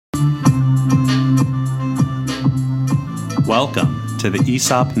Welcome to the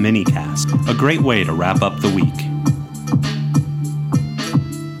ESOP Minicast, a great way to wrap up the week.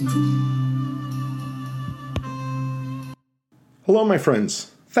 Hello, my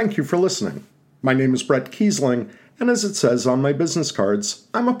friends. Thank you for listening. My name is Brett Kiesling, and as it says on my business cards,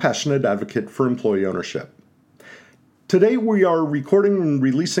 I'm a passionate advocate for employee ownership. Today we are recording and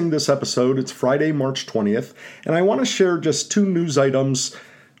releasing this episode. It's Friday, March 20th, and I want to share just two news items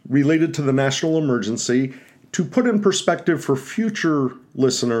related to the national emergency to put in perspective for future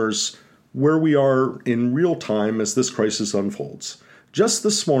listeners where we are in real time as this crisis unfolds. Just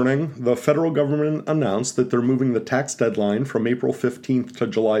this morning, the federal government announced that they're moving the tax deadline from April 15th to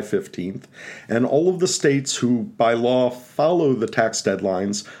July 15th, and all of the states who, by law, follow the tax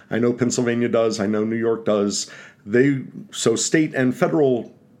deadlines, I know Pennsylvania does, I know New York does, so state and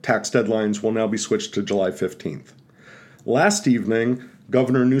federal tax deadlines will now be switched to July 15th. Last evening,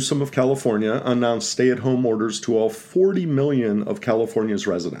 Governor Newsom of California announced stay-at-home orders to all 40 million of California's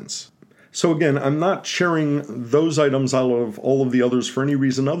residents. So again, I'm not sharing those items out of all of the others for any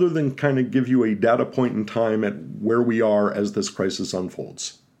reason other than kind of give you a data point in time at where we are as this crisis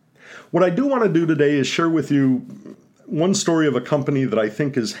unfolds. What I do want to do today is share with you one story of a company that I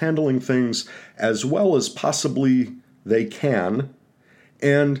think is handling things as well as possibly they can,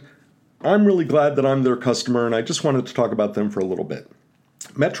 and I'm really glad that I'm their customer, and I just wanted to talk about them for a little bit.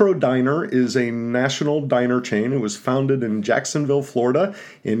 Metro Diner is a national diner chain. It was founded in Jacksonville, Florida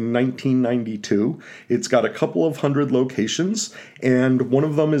in 1992. It's got a couple of hundred locations, and one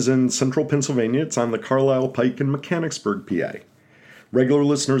of them is in central Pennsylvania. It's on the Carlisle Pike in Mechanicsburg, PA. Regular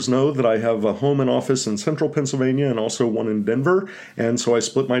listeners know that I have a home and office in central Pennsylvania and also one in Denver, and so I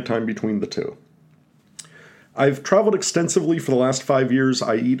split my time between the two. I've traveled extensively for the last 5 years.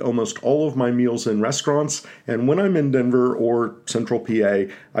 I eat almost all of my meals in restaurants, and when I'm in Denver or central PA,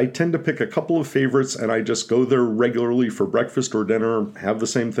 I tend to pick a couple of favorites and I just go there regularly for breakfast or dinner, have the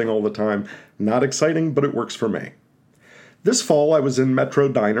same thing all the time. Not exciting, but it works for me. This fall, I was in Metro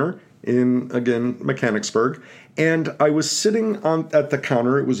Diner in, again, Mechanicsburg, and I was sitting at the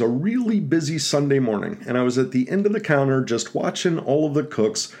counter. It was a really busy Sunday morning, and I was at the end of the counter just watching all of the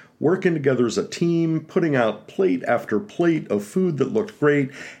cooks working together as a team, putting out plate after plate of food that looked great,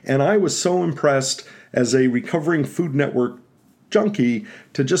 and I was so impressed as a recovering Food Network junkie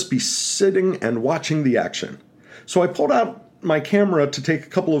to just be sitting and watching the action. So I pulled out my camera to take a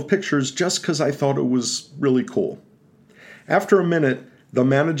couple of pictures just because I thought it was really cool. After a minute, the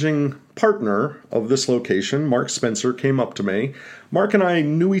managing partner of this location, Mark Spencer, came up to me. Mark and I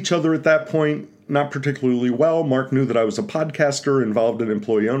knew each other at that point not particularly well. Mark knew that I was a podcaster involved in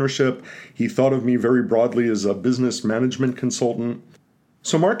employee ownership. He thought of me very broadly as a business management consultant.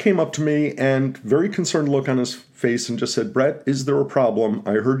 So Mark came up to me and very concerned look on his face and just said, "Brett, is there a problem?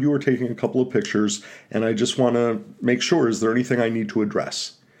 I heard you were taking a couple of pictures and I just want to make sure, is there anything I need to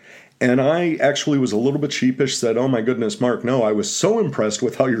address?" And I actually was a little bit sheepish, said, "Oh my goodness, Mark, no, I was so impressed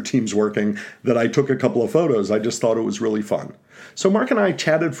with how your team's working that I took a couple of photos. I just thought it was really fun." So Mark and I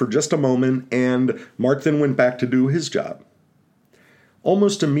chatted for just a moment, and Mark then went back to do his job.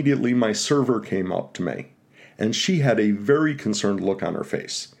 Almost immediately, my server came up to me, and she had a very concerned look on her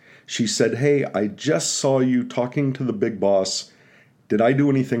face. She said, "Hey, I just saw you talking to the big boss. Did I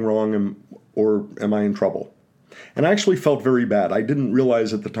do anything wrong, or am I in trouble?" And I actually felt very bad. I didn't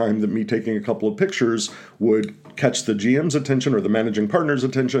realize at the time that me taking a couple of pictures would catch the GM's attention or the managing partner's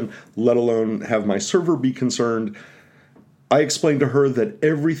attention, let alone have my server be concerned. I explained to her that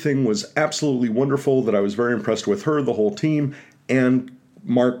everything was absolutely wonderful, that I was very impressed with her, the whole team, and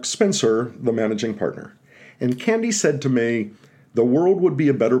Mark Spencer, the managing partner. And Candy said to me, "The world would be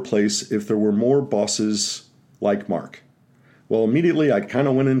a better place if there were more bosses like Mark." Well, immediately I kind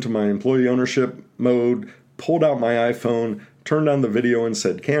of went into my employee ownership mode, pulled out my iPhone, turned on the video and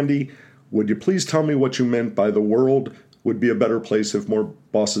said, "Candy, would you please tell me what you meant by the world would be a better place if more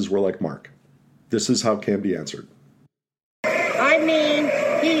bosses were like Mark?" This is how Candy answered. I mean,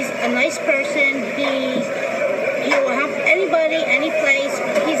 he's a nice person. He will help anybody, any place.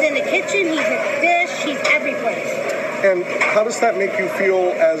 He's in the kitchen, he's at the dish, he's every place. And how does that make you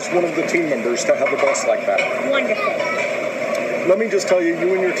feel as one of the team members to have a boss like that? Wonderful. Let me just tell you,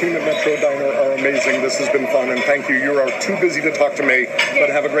 you and your team at Metro Diner are amazing. This has been fun, and thank you. You are too busy to talk to me,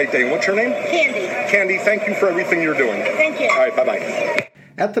 but have a great day. And what's your name? Candy. Candy, thank you for everything you're doing. Thank you. All right, bye-bye.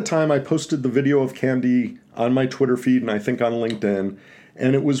 At the time, I posted the video of Candy on my Twitter feed and I think on LinkedIn,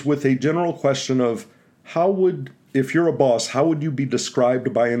 and it was with a general question of if you're a boss, how would you be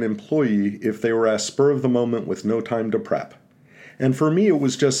described by an employee if they were asked spur of the moment with no time to prep? And for me, it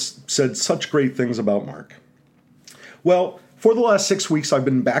was just said such great things about Mark. Well, For the last 6 weeks, I've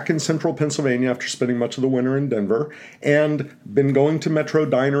been back in central Pennsylvania after spending much of the winter in Denver, and been going to Metro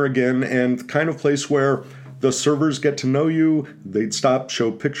Diner again, and the kind of place where the servers get to know you. They'd stop,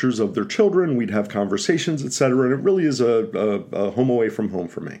 show pictures of their children, we'd have conversations, etc., and it really is a home away from home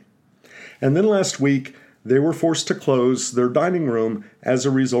for me. And then last week, they were forced to close their dining room as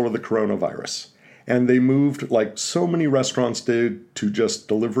a result of the coronavirus. And they moved, like so many restaurants did, to just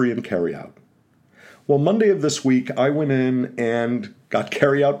delivery and carry out. Well, Monday of this week, I went in and got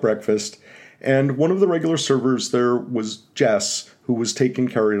carry-out breakfast, and one of the regular servers there was Jess, who was taking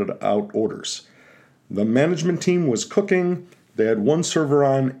carry-out orders. The management team was cooking, they had one server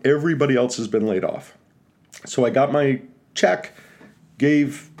on, everybody else has been laid off. So I got my check,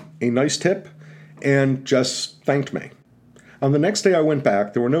 gave a nice tip, and Jess thanked me. On the next day I went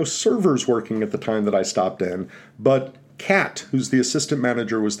back, there were no servers working at the time that I stopped in, but Kat, who's the assistant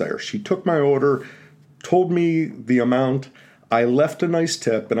manager, was there. She took my order, told me the amount, I left a nice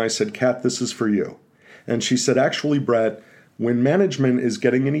tip, and I said, Kat, this is for you. And she said, actually, Brett, when management is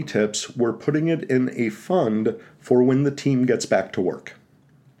getting any tips, we're putting it in a fund for when the team gets back to work.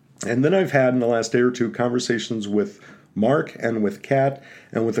 And then I've had, in the last day or two, conversations with Mark and with Kat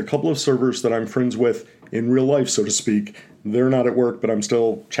and with a couple of servers that I'm friends with in real life, so to speak. They're not at work, but I'm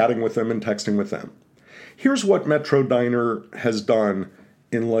still chatting with them and texting with them. Here's what Metro Diner has done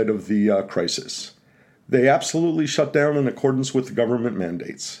in light of the crisis. They absolutely shut down in accordance with the government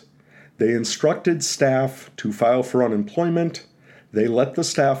mandates. They instructed staff to file for unemployment. They let the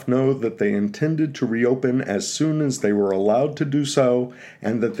staff know that they intended to reopen as soon as they were allowed to do so,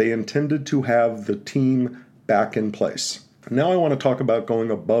 and that they intended to have the team back in place. Now I want to talk about going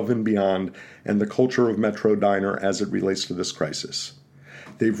above and beyond and the culture of Metro Diner as it relates to this crisis.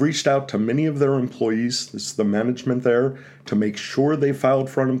 They've reached out to many of their employees, this is the management there, to make sure they filed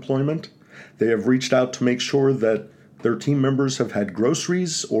for unemployment. They have reached out to make sure that their team members have had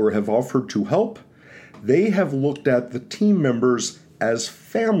groceries or have offered to help. They have looked at the team members as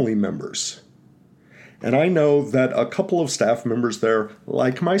family members. And I know that a couple of staff members there,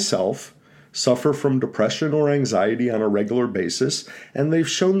 like myself, suffer from depression or anxiety on a regular basis, and they've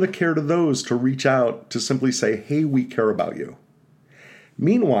shown the care to those to reach out to simply say, hey, we care about you.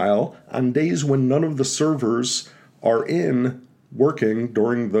 Meanwhile, on days when none of the servers are in working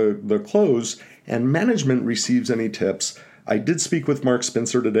during the close and management receives any tips, I did speak with Mark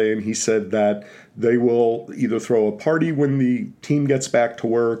Spencer today, and he said that they will either throw a party when the team gets back to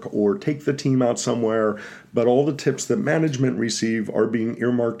work or take the team out somewhere, but all the tips that management receive are being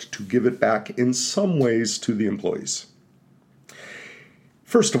earmarked to give it back in some ways to the employees.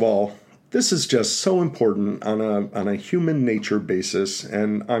 First of all, this is just so important on a human nature basis,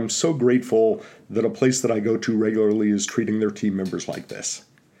 and I'm so grateful that a place that I go to regularly is treating their team members like this.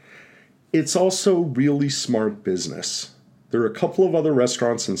 It's also really smart business. There are a couple of other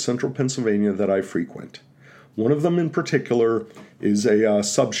restaurants in central Pennsylvania that I frequent. One of them in particular is a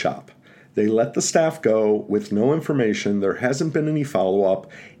sub shop. They let the staff go with no information. There hasn't been any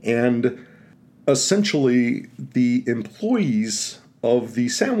follow-up, and essentially the employees of the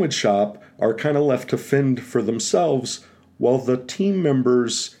sandwich shop are kind of left to fend for themselves while the team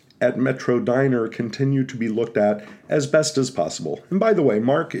members at Metro Diner continue to be looked at as best as possible. And by the way,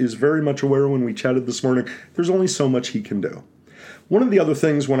 Mark is very much aware when we chatted this morning, there's only so much he can do. One of the other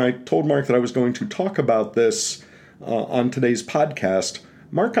things, when I told Mark that I was going to talk about this on today's podcast,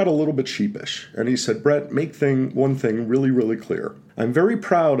 Mark got a little bit sheepish, and he said, Brett, make one thing really, really clear. I'm very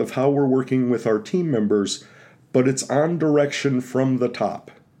proud of how we're working with our team members, but it's on direction from the top.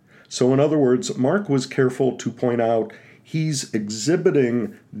 So in other words, Mark was careful to point out he's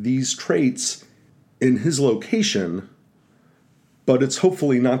exhibiting these traits in his location, but it's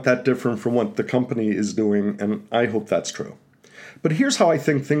hopefully not that different from what the company is doing, and I hope that's true. But here's how I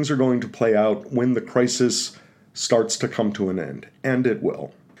think things are going to play out when the crisis starts to come to an end, and it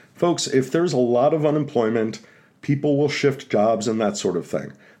will. Folks, if there's a lot of unemployment, people will shift jobs and that sort of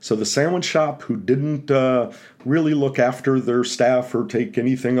thing. So the sandwich shop who didn't really look after their staff or take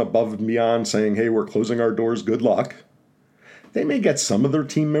anything above and beyond saying, hey, we're closing our doors, good luck. They may get some of their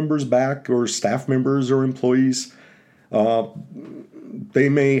team members back or staff members or employees. They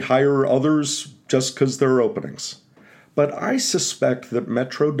may hire others just because there are openings. But I suspect that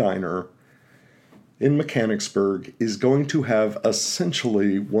Metro Diner in Mechanicsburg is going to have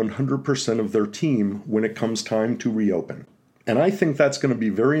essentially 100% of their team when it comes time to reopen. And I think that's going to be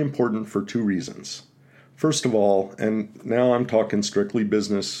very important for two reasons. First of all, and now I'm talking strictly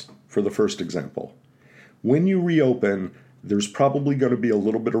business for the first example, when you reopen, there's probably going to be a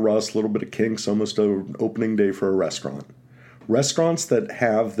little bit of rust, a little bit of kinks, almost an opening day for a restaurant. Restaurants that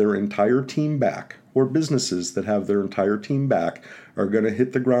have their entire team back, or businesses that have their entire team back, are going to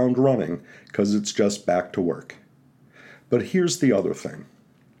hit the ground running because it's just back to work. But here's the other thing.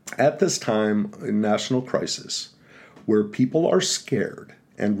 At this time in national crisis, where people are scared,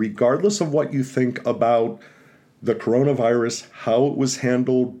 and regardless of what you think about the coronavirus, how it was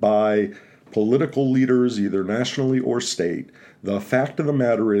handled by political leaders, either nationally or state, the fact of the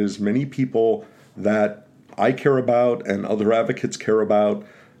matter is many people that I care about and other advocates care about,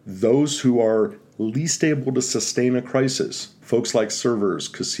 those who are least able to sustain a crisis, folks like servers,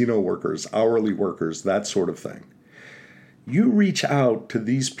 casino workers, hourly workers, that sort of thing. You reach out to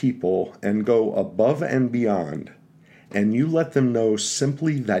these people and go above and beyond, and you let them know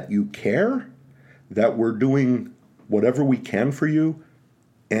simply that you care, that we're doing whatever we can for you,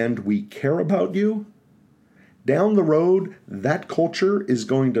 and we care about you. Down the road, that culture is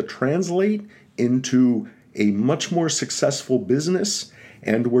going to translate into a much more successful business,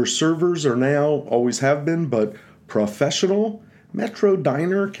 and where servers are now, always have been, but professional, Metro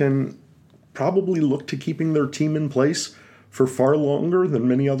Diner can probably look to keeping their team in place for far longer than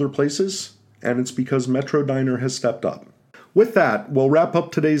many other places, and it's because Metro Diner has stepped up. With that, we'll wrap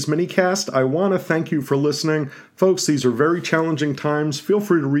up today's minicast. I want to thank you for listening. Folks, these are very challenging times. Feel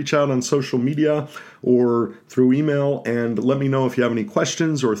free to reach out on social media or through email and let me know if you have any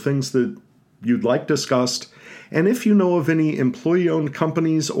questions or things that you'd like discussed. And if you know of any employee-owned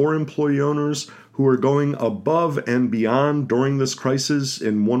companies or employee owners who are going above and beyond during this crisis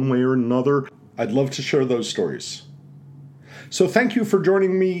in one way or another, I'd love to share those stories. So thank you for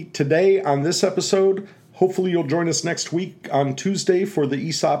joining me today on this episode. Hopefully you'll join us next week on Tuesday for the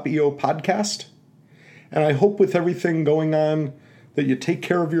ESOP EO podcast. And I hope with everything going on that you take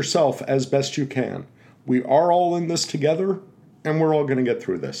care of yourself as best you can. We are all in this together, and we're all going to get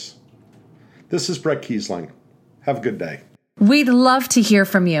through this. This is Brett Kiesling. Have a good day. We'd love to hear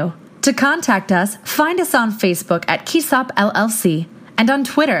from you. To contact us, find us on Facebook at KESOP LLC and on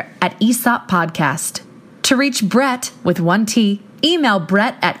Twitter at ESOP Podcast. To reach Brett with one T, email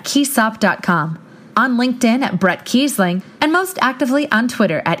brett@kesop.com, on LinkedIn at Brett Kiesling, and most actively on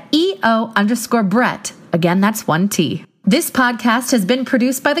Twitter at EO_Brett. Again, that's one T. This podcast has been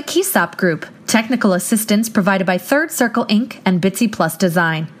produced by the KESOP Group. Technical assistance provided by Third Circle Inc. and Bitsy Plus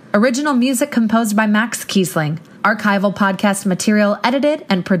Design. Original music composed by Max Kiesling. Archival podcast material edited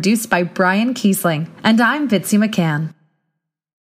and produced by Brian Kiesling. And I'm Bitsy McCann.